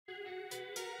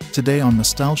Today on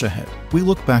Nostalgia Head, we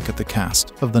look back at the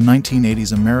cast of the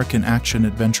 1980s American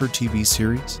action-adventure TV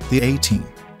series, The A-Team.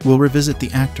 We'll revisit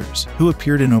the actors who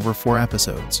appeared in over 4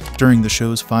 episodes during the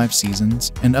show's 5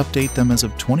 seasons and update them as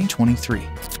of 2023.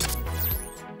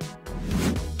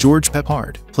 George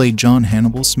Peppard played John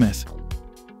Hannibal Smith.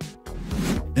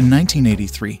 In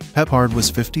 1983, Peppard was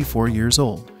 54 years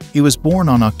old. He was born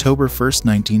on October 1,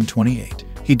 1928.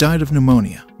 He died of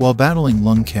pneumonia while battling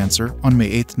lung cancer on May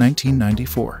 8,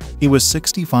 1994. He was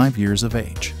 65 years of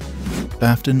age.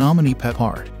 BAFTA nominee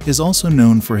Peppard is also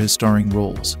known for his starring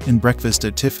roles in Breakfast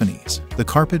at Tiffany's, The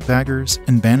Carpetbaggers,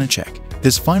 and Banachek.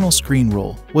 His final screen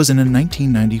role was in a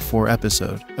 1994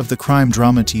 episode of the crime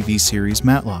drama TV series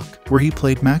Matlock, where he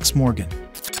played Max Morgan.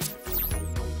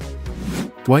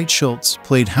 Dwight Schultz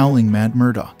played Howling Mad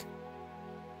Murdock.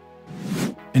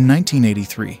 In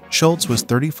 1983, Schultz was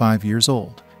 35 years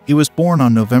old. He was born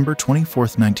on November 24,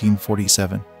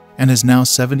 1947, and is now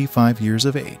 75 years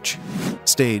of age.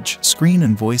 Stage, screen,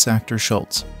 and voice actor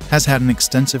Schultz has had an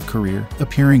extensive career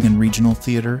appearing in regional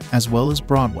theater as well as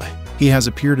Broadway. He has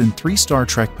appeared in 3 Star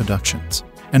Trek productions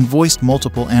and voiced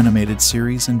multiple animated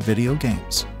series and video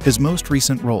games. His most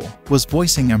recent role was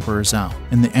voicing Emperor Zhao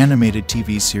in the animated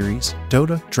TV series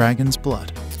Dota: Dragon's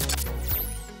Blood.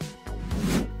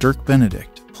 Dirk Benedict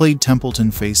played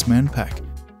Templeton Faceman Peck.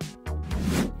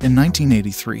 In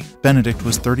 1983, Benedict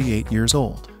was 38 years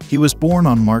old. He was born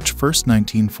on March 1,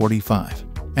 1945,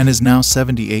 and is now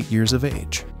 78 years of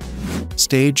age.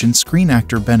 Stage and screen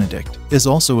actor Benedict is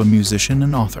also a musician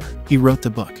and author. He wrote the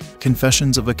book,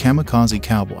 Confessions of a Kamikaze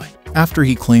Cowboy, after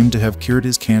he claimed to have cured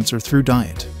his cancer through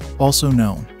diet. Also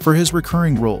known for his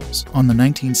recurring roles on the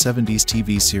 1970s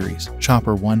TV series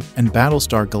Chopper 1 and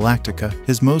Battlestar Galactica,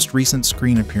 his most recent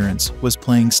screen appearance was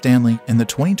playing Stanley in the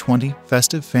 2020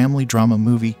 festive family drama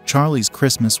movie Charlie's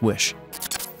Christmas Wish.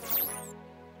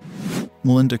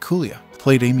 Melinda Kulia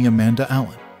played Amy Amanda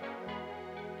Allen.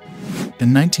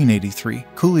 In 1983,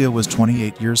 Kulia was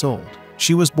 28 years old.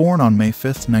 She was born on May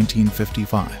 5,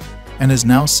 1955, and is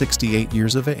now 68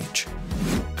 years of age.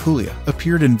 Kulia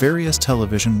appeared in various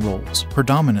television roles,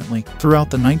 predominantly throughout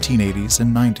the 1980s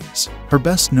and 90s, her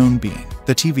best known being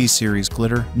the TV series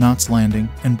Glitter, Knots Landing,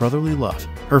 and Brotherly Love.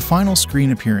 Her final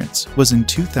screen appearance was in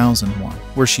 2001,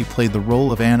 where she played the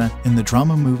role of Anna in the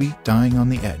drama movie Dying on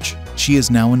the Edge. She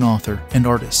is now an author and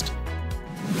artist.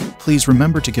 Please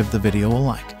remember to give the video a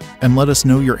like, and let us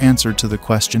know your answer to the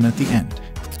question at the end.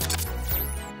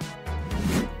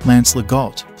 Lance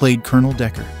Legault played Colonel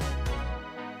Decker.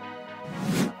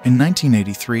 In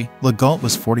 1983, Legault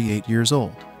was 48 years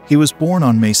old. He was born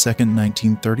on May 2,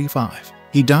 1935.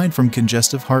 He died from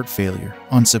congestive heart failure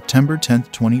on September 10,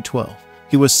 2012.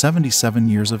 He was 77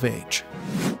 years of age.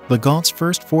 Legault's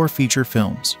first 4 feature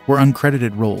films were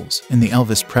uncredited roles in the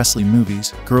Elvis Presley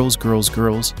movies Girls, Girls,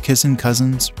 Girls, Kissin'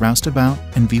 Cousins, Roustabout,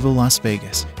 and Viva Las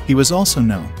Vegas. He was also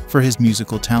known for his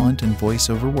musical talent and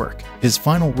voiceover work. His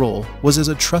final role was as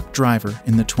a truck driver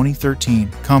in the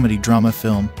 2013 comedy drama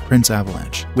film Prince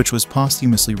Avalanche, which was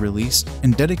posthumously released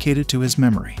and dedicated to his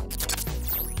memory.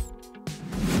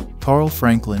 Carl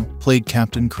Franklin played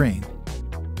Captain Crane.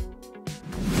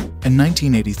 In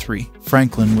 1983,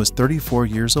 Franklin was 34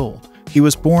 years old. He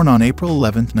was born on April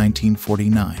 11,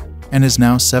 1949, and is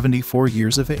now 74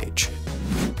 years of age.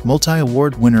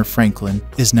 Multi-award winner Franklin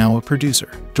is now a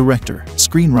producer, director,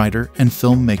 screenwriter, and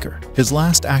filmmaker. His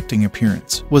last acting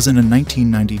appearance was in a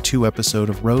 1992 episode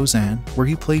of Roseanne, where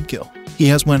he played Gil. He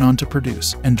has went on to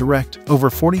produce and direct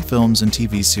over 40 films and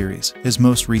TV series, his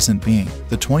most recent being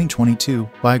the 2022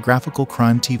 biographical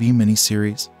crime TV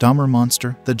miniseries Dahmer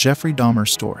Monster: The Jeffrey Dahmer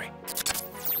Story.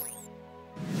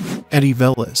 Eddie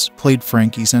Velez played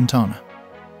Frankie Santana.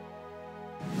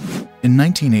 In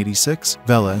 1986,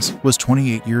 Velez was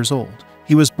 28 years old.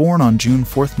 He was born on June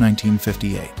 4,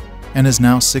 1958, and is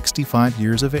now 65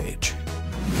 years of age.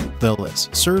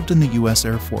 Velez served in the U.S.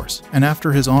 Air Force, and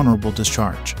after his honorable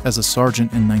discharge as a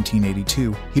sergeant in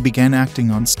 1982, he began acting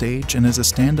on stage and as a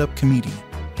stand-up comedian.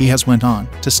 He has went on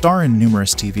to star in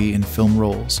numerous TV and film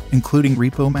roles, including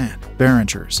Repo Man,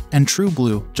 Barrangers, and True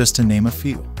Blue, just to name a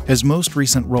few. His most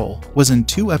recent role was in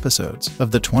 2 episodes of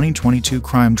the 2022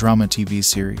 crime drama TV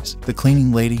series The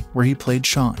Cleaning Lady, where he played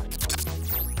Sean.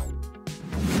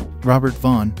 Robert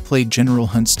Vaughn played General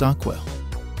Hunt Stockwell.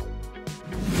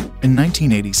 In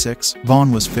 1986,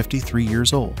 Vaughn was 53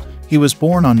 years old. He was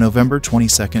born on November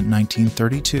 22,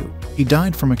 1932. He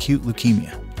died from acute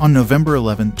leukemia on November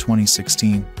 11,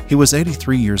 2016. He was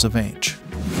 83 years of age.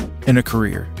 In a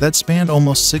career that spanned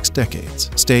almost 6 decades,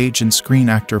 stage and screen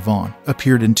actor Vaughn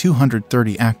appeared in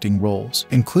 230 acting roles,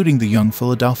 including The Young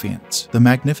Philadelphians, The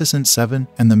Magnificent Seven,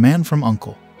 and The Man from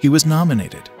U.N.C.L.E. He was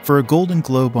nominated for a Golden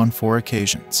Globe on 4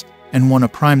 occasions and won a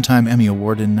Primetime Emmy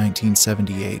Award in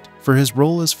 1978 for his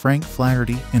role as Frank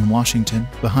Flaherty in Washington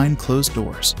Behind Closed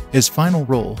Doors. His final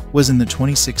role was in the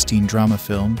 2016 drama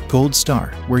film Gold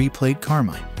Star, where he played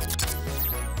Carmine.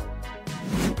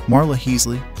 Marla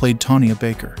Heasley played Tanya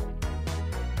Baker.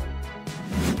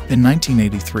 In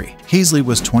 1983, Heasley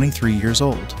was 23 years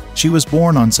old. She was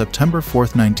born on September 4,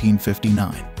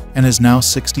 1959, and is now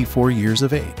 64 years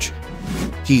of age.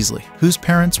 Heasley, whose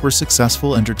parents were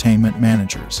successful entertainment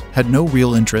managers, had no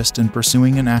real interest in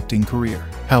pursuing an acting career.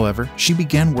 However, she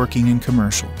began working in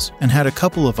commercials and had a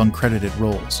couple of uncredited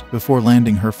roles before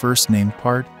landing her first named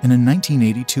part in a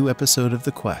 1982 episode of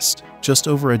The Quest. Just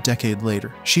over a decade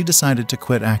later, she decided to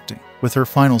quit acting, with her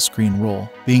final screen role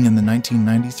being in the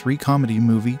 1993 comedy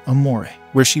movie Amore,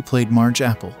 where she played Marge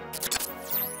Apple.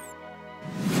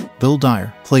 Bill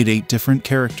Dyer played 8 different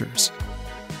characters.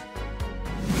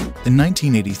 In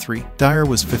 1983, Dyer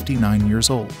was 59 years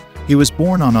old. He was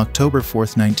born on October 4,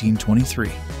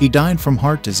 1923. He died from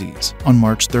heart disease on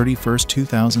March 31,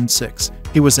 2006.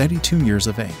 He was 82 years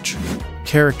of age.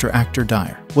 Character actor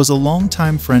Dyer was a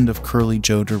longtime friend of Curly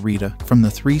Joe DeRita from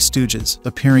the Three Stooges,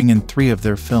 appearing in 3 of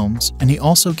their films, and he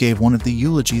also gave one of the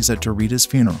eulogies at DeRita's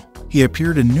funeral. He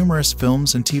appeared in numerous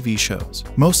films and TV shows,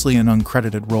 mostly in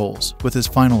uncredited roles, with his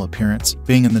final appearance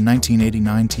being in the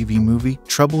 1989 TV movie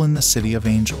Trouble in the City of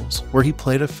Angels, where he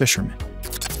played a fisherman.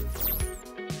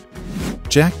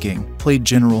 Jack Ging played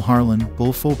General Harlan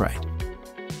Bull Fulbright.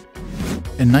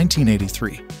 In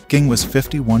 1983, Ging was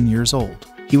 51 years old.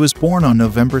 He was born on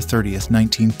November 30,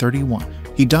 1931.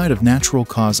 He died of natural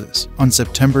causes on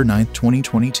September 9,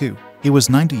 2022. He was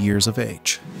 90 years of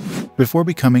age. Before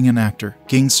becoming an actor,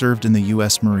 Ging served in the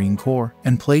U.S. Marine Corps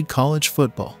and played college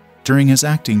football. During his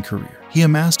acting career, he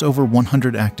amassed over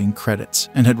 100 acting credits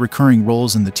and had recurring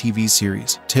roles in the TV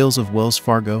series Tales of Wells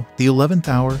Fargo, The 11th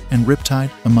Hour, and Riptide,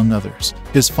 among others.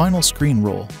 His final screen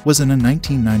role was in a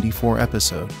 1994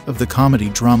 episode of the comedy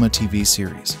drama TV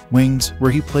series Wings,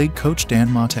 where he played Coach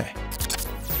Dan Mate.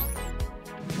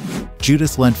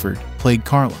 Judith Ledford played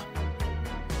Carla.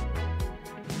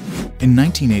 In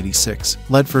 1986,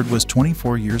 Ledford was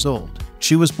 24 years old.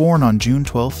 She was born on June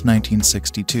 12,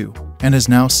 1962, and is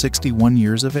now 61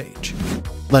 years of age.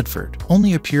 Ledford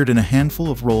only appeared in a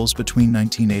handful of roles between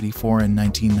 1984 and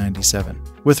 1997,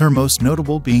 with her most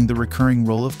notable being the recurring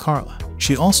role of Carla.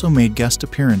 She also made guest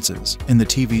appearances in the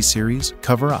TV series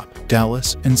Cover Up,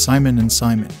 Dallas, and Simon &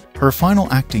 Simon. Her final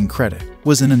acting credit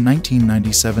was in a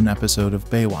 1997 episode of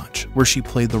Baywatch, where she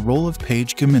played the role of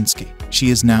Paige Kaminsky.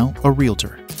 She is now a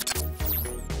realtor.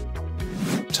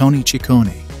 Tony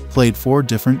Ciccone played 4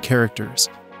 different characters.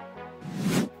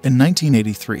 In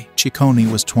 1983, Ciccone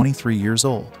was 23 years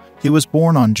old. He was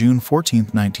born on June 14,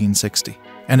 1960,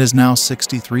 and is now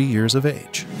 63 years of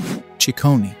age.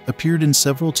 Ciccone appeared in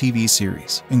several TV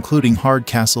series, including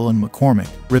Hardcastle and McCormick,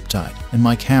 Riptide, and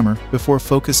Mike Hammer, before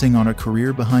focusing on a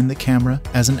career behind the camera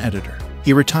as an editor.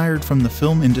 He retired from the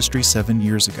film industry 7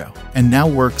 years ago, and now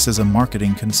works as a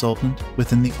marketing consultant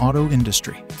within the auto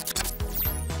industry.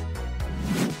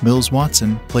 Mills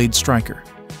Watson played Stryker.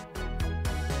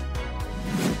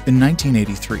 In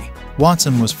 1983,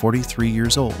 Watson was 43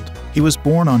 years old. He was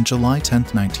born on July 10,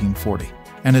 1940,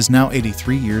 and is now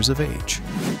 83 years of age.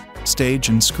 Stage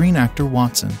and screen actor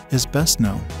Watson is best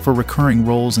known for recurring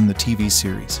roles in the TV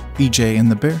series BJ and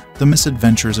the Bear, The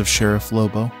Misadventures of Sheriff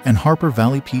Lobo, and Harper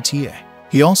Valley PTA.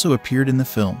 He also appeared in the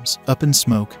films Up in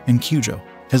Smoke and Cujo.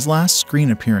 His last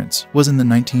screen appearance was in the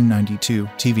 1992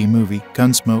 TV movie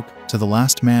Gunsmoke to the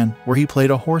Last Man, where he played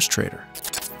a horse trader.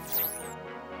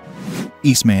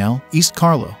 Ismael East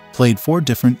Carlo played 4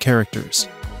 different characters.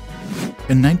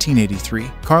 In 1983,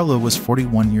 Carlo was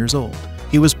 41 years old.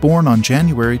 He was born on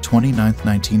January 29,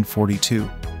 1942,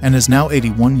 and is now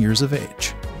 81 years of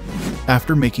age.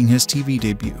 After making his TV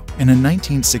debut in a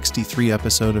 1963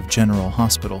 episode of General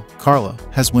Hospital, Carlo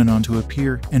has went on to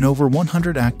appear in over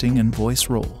 100 acting and voice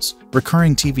roles.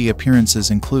 Recurring TV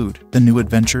appearances include The New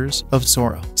Adventures of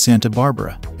Zorro, Santa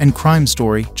Barbara, and Crime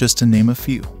Story, just to name a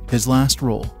few. His last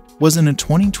role was in a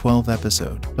 2012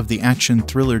 episode of the action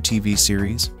thriller TV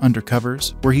series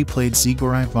Undercovers, where he played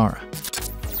Zigor Ibarra.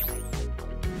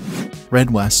 Red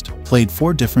West played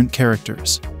 4 different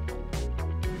characters.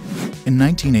 In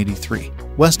 1983,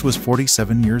 West was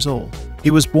 47 years old. He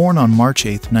was born on March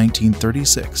 8,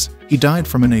 1936. He died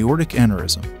from an aortic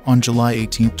aneurysm on July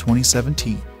 18,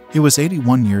 2017. He was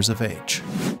 81 years of age.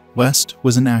 West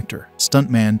was an actor,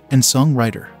 stuntman, and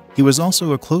songwriter. He was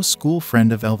also a close school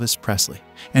friend of Elvis Presley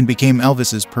and became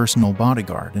Elvis's personal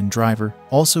bodyguard and driver,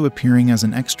 also appearing as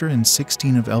an extra in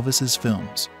 16 of Elvis's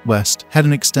films. West had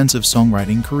an extensive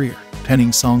songwriting career,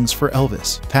 penning songs for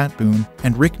Elvis, Pat Boone,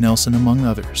 and Rick Nelson among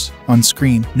others. On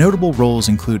screen, notable roles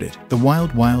included The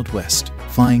Wild Wild West,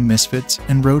 Flying Misfits,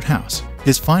 and Roadhouse.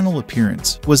 His final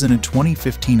appearance was in a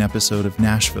 2015 episode of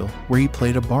Nashville where he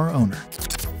played a bar owner.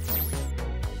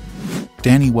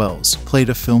 Danny Wells played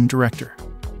a film director.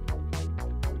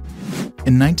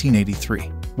 In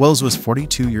 1983, Wells was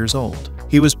 42 years old.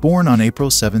 He was born on April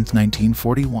 7,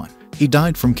 1941. He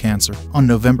died from cancer on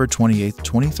November 28,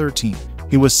 2013.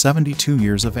 He was 72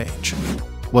 years of age.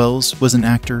 Wells was an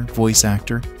actor, voice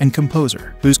actor, and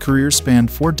composer whose career spanned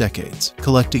 4 decades,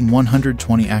 collecting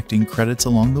 120 acting credits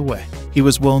along the way. He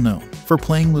was well known for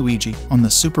playing Luigi on the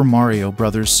Super Mario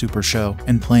Bros. Super Show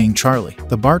and playing Charlie,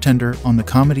 the bartender on the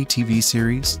comedy TV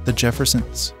series The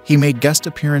Jeffersons. He made guest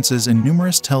appearances in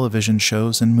numerous television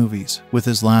shows and movies, with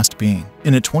his last being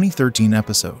in a 2013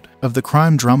 episode of the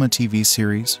crime drama TV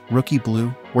series Rookie Blue,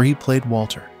 where he played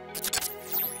Walter.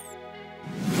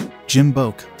 Jim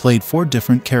Boak played 4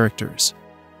 different characters.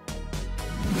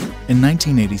 In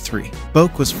 1983,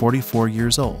 Boak was 44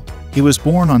 years old. He was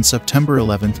born on September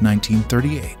 11,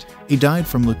 1938. He died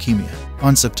from leukemia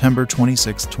on September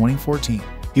 26, 2014.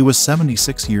 He was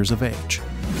 76 years of age.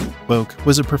 Boak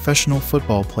was a professional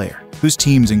football player whose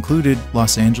teams included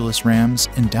Los Angeles Rams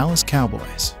and Dallas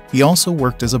Cowboys. He also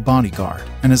worked as a bodyguard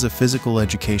and as a physical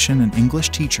education and English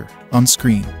teacher. On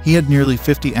screen, he had nearly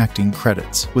 50 acting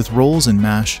credits, with roles in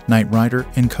MASH, Knight Rider,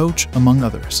 and Coach, among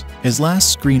others. His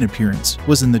last screen appearance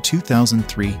was in the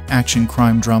 2003 action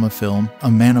crime drama film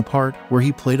A Man Apart, where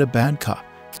he played a bad cop.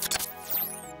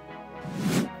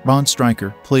 Ron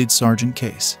Stryker played Sergeant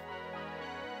Case.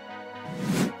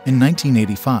 In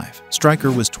 1985,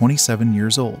 Stryker was 27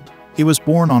 years old. He was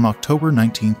born on October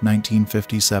 19,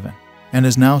 1957, and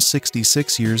is now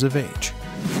 66 years of age.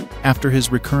 After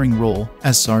his recurring role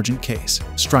as Sergeant Case,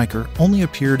 Stryker only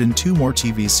appeared in 2 more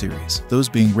TV series, those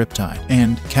being Riptide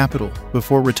and Capital,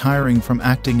 before retiring from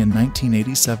acting in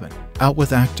 1987. Out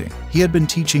with acting, he had been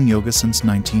teaching yoga since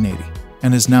 1980,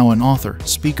 and is now an author,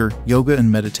 speaker, yoga and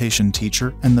meditation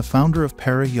teacher, and the founder of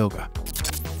Para Yoga.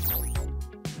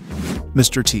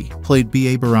 Mr. T played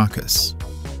B.A. Baracus.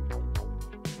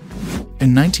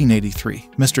 In 1983,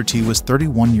 Mr. T was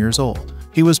 31 years old.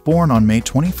 He was born on May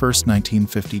 21,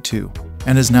 1952,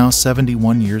 and is now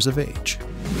 71 years of age.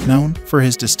 Known for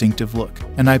his distinctive look,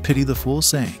 and I pity the fool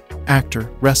saying, actor,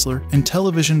 wrestler, and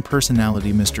television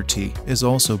personality Mr. T is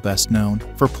also best known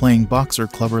for playing boxer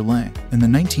Clubber Lang in the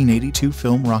 1982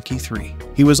 film Rocky III.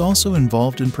 He was also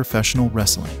involved in professional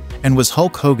wrestling, and was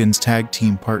Hulk Hogan's tag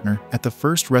team partner at the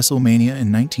first WrestleMania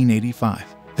in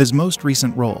 1985. His most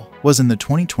recent role was in the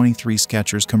 2023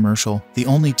 Skechers commercial, The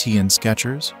Only Tea in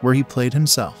Skechers, where he played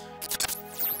himself.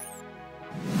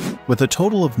 With a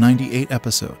total of 98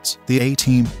 episodes, the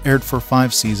A-Team aired for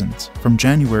 5 seasons, from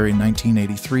January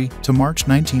 1983 to March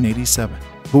 1987.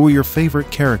 Who were your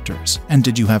favorite characters, and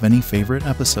did you have any favorite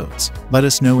episodes? Let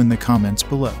us know in the comments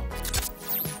below.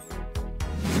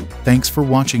 Thanks for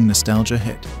watching Nostalgia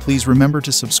Hit. Please remember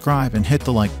to subscribe and hit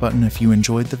the like button if you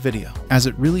enjoyed the video, as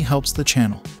it really helps the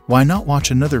channel. Why not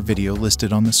watch another video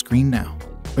listed on the screen now?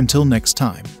 Until next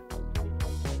time.